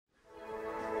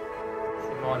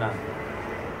Simona.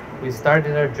 We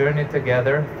started our journey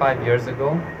together 5 years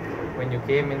ago when you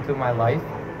came into my life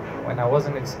when I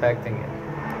wasn't expecting it.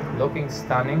 Looking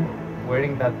stunning,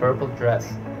 wearing that purple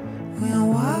dress. We're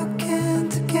walking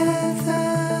together.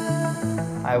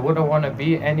 I wouldn't want to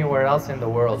be anywhere else in the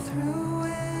world.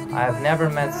 I have never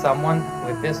met someone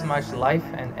with this much life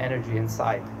and energy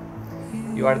inside.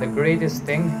 You are the greatest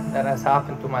thing that has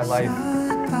happened to my life.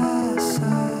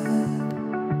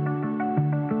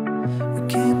 We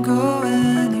can't go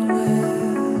anywhere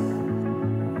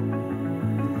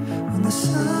when the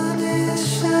sun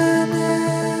is shining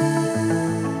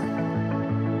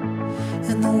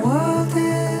and the world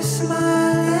is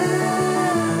smiling,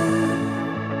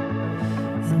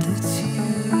 and it's you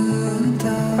and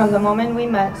I. From the moment we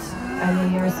met, I knew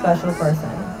you were a special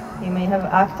person. You may have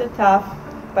acted tough,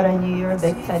 but I knew you were a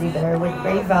big teddy bear with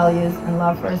great values and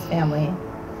love for his family,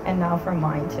 and now for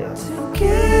mine too.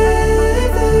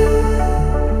 Together,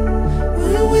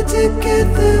 when we're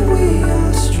together, we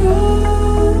are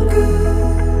stronger.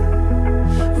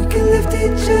 We can lift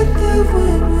each other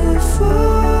when we're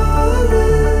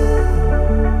falling.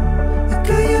 I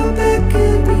got your back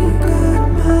and you got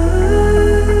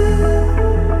mine.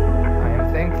 I am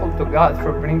thankful to God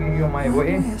for bringing you my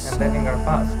way and letting our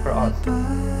paths cross.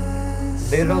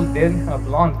 Little did a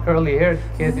blonde curly-haired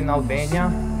kid in Albania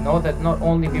know that not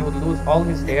only he would lose all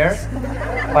his hair,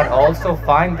 but also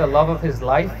find the love of his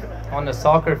life on a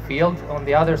soccer field on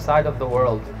the other side of the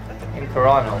world, in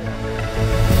Toronto.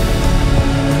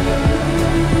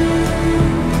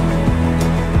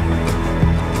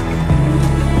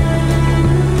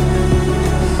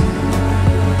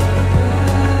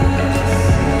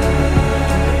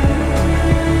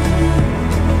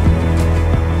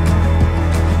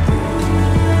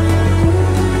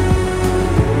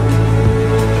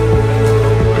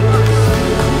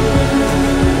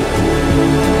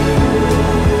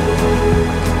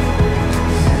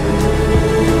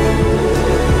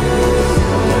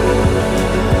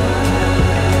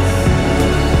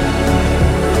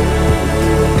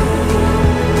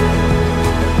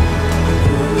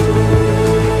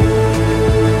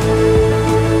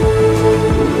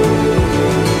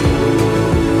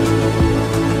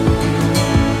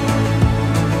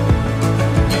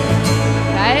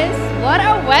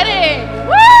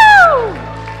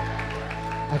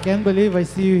 I can't believe I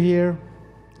see you here,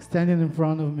 standing in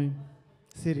front of me,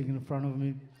 sitting in front of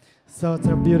me. Such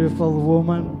a beautiful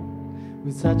woman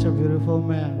with such a beautiful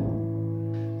man.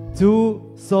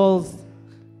 Two souls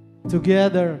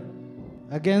together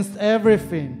against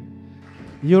everything.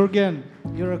 Juergen,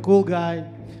 you're a cool guy.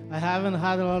 I haven't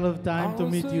had a lot of time to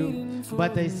meet you,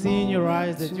 but I see in your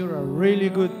eyes that you're a really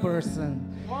good person.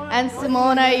 And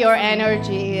Simona, your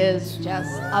energy is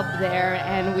just up there,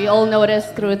 and we all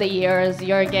noticed through the years,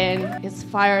 Juergen is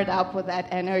fired up with that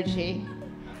energy.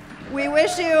 We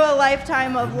wish you a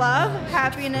lifetime of love,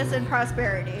 happiness, and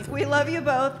prosperity. We love you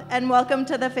both, and welcome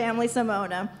to the family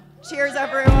Simona. Cheers,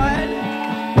 everyone.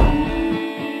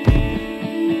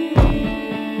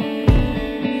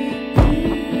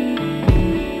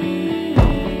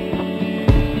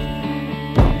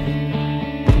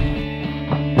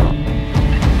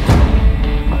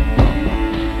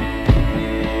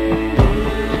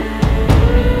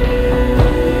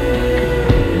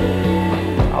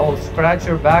 Scratch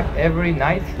your back every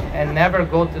night and never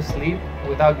go to sleep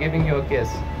without giving you a kiss.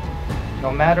 No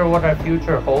matter what our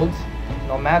future holds,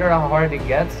 no matter how hard it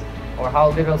gets or how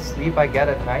little sleep I get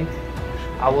at night,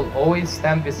 I will always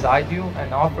stand beside you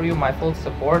and offer you my full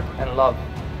support and love.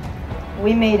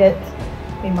 We made it.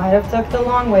 We might have took the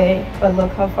long way, but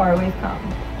look how far we've come.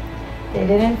 They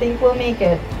didn't think we'll make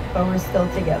it, but we're still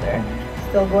together.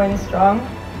 Still going strong,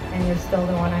 and you're still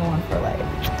the one I want for life.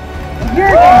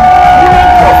 Juergen, you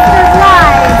make listeners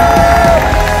live.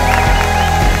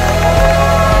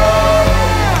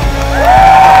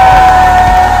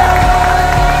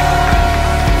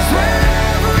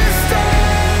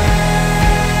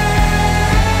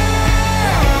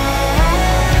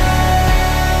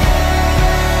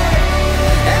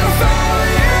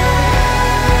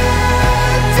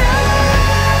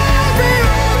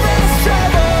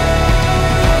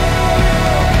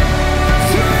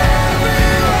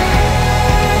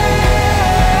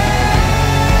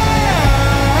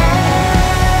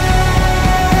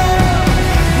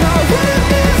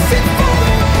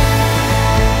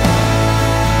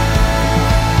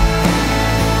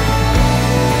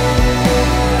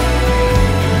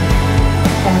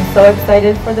 So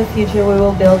excited for the future we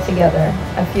will build together,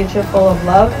 a future full of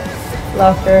love,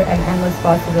 laughter, and endless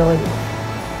possibilities.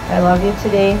 I love you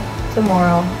today,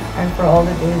 tomorrow, and for all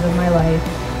the days of my life.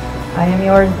 I am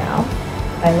yours now.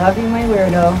 I love you, my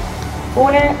weirdo.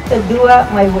 Une, te dua,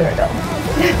 my weirdo.